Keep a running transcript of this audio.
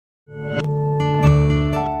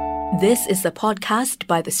This is a podcast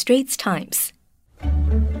by The Straits Times. You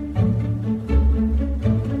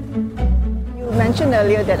mentioned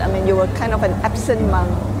earlier that, you were kind of an absent mom.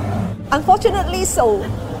 Unfortunately so.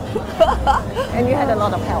 And you had a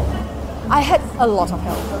lot of help. I had a lot of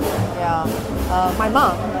help. Yeah. My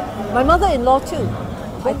mom, my mother-in-law too.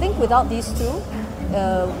 I think without these two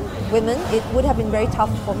women, it would have been very tough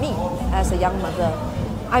for me as a young mother.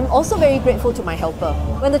 I'm also very grateful to my helper.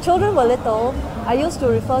 When the children were little, I used to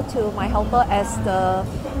refer to my helper as the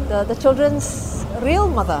children's real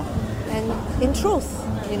mother. And in truth,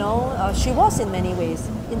 she was in many ways.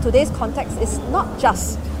 In today's context, it's not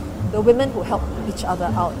just the women who help each other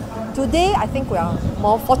out. Today, I think we are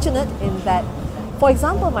more fortunate in that, for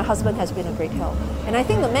example, my husband has been a great help. And I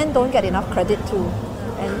think the men don't get enough credit too.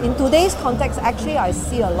 And in today's context, actually, I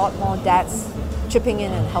see a lot more dads chipping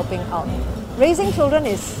in and helping out. Raising children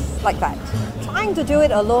is like that. Trying to do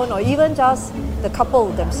it alone or even just the couple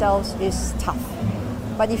themselves is tough.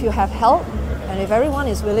 But if you have help and if everyone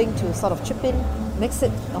is willing to sort of chip in, makes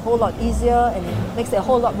it a whole lot easier and it makes it a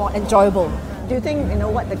whole lot more enjoyable. Do you think,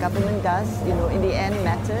 what the government does, in the end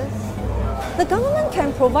matters? The government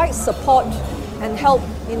can provide support and help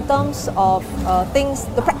in terms of things,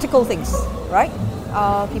 the practical things, right?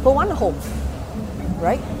 People want a home,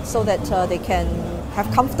 right? So that they can have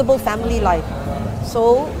comfortable family life.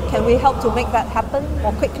 So can we help to make that happen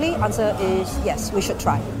more quickly? Answer is yes, we should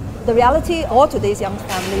try. The reality of today's young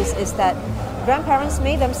families is that grandparents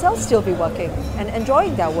may themselves still be working and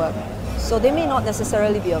enjoying their work. So they may not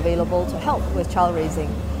necessarily be available to help with child raising.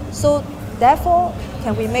 So therefore,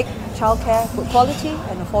 can we make childcare good quality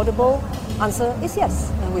and affordable? Answer is yes,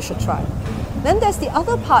 and we should try. Then there's the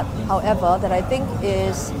other part, however, that I think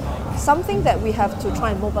is something that we have to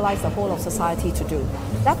try and mobilize the whole of society to do.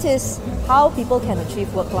 That is how people can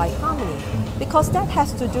achieve work-life harmony. Because that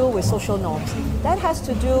has to do with social norms. That has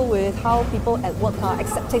to do with how people at work are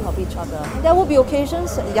accepting of each other. There will be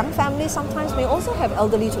occasions, young families sometimes may also have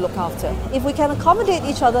elderly to look after. If we can accommodate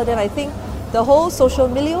each other, then I think the whole social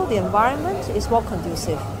milieu, the environment is more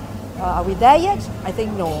conducive. Are we there yet? I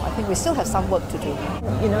think no. I think we still have some work to do.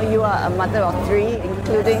 You are a mother of 3,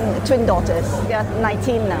 including twin daughters. They are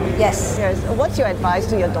 19 now. Yes. What's your advice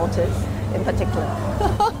to your daughters in particular?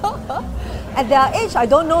 At their age, I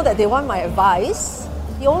don't know that they want my advice.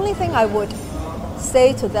 The only thing I would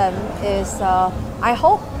say to them is I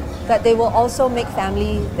hope that they will also make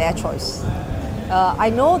family their choice. I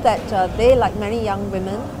know that they, like many young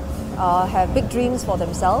women, have big dreams for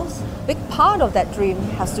themselves. Big part of that dream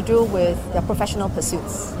has to do with their professional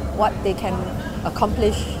pursuits, what they can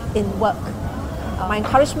accomplish in work. My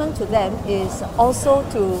encouragement to them is also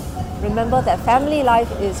to remember that family life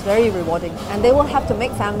is very rewarding and they will have to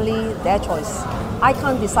make family their choice. I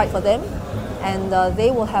can't decide for them, and they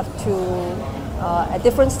will have to, at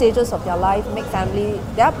different stages of their life, make family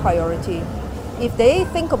their priority. If they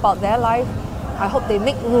think about their life, I hope they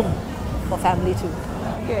make room for family too.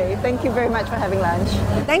 Okay, thank you very much for having lunch.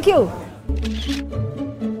 Thank you.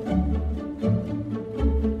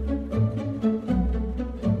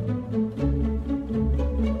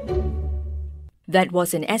 That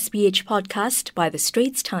was an SPH podcast by The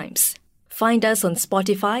Straits Times. Find us on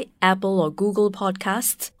Spotify, Apple or Google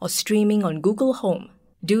Podcasts, or streaming on Google Home.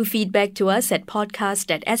 Do feedback to us at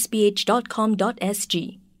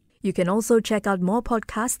podcast@sph.com.sg. You can also check out more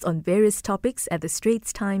podcasts on various topics at The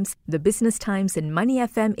Straits Times, The Business Times and Money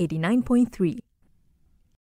FM 89.3.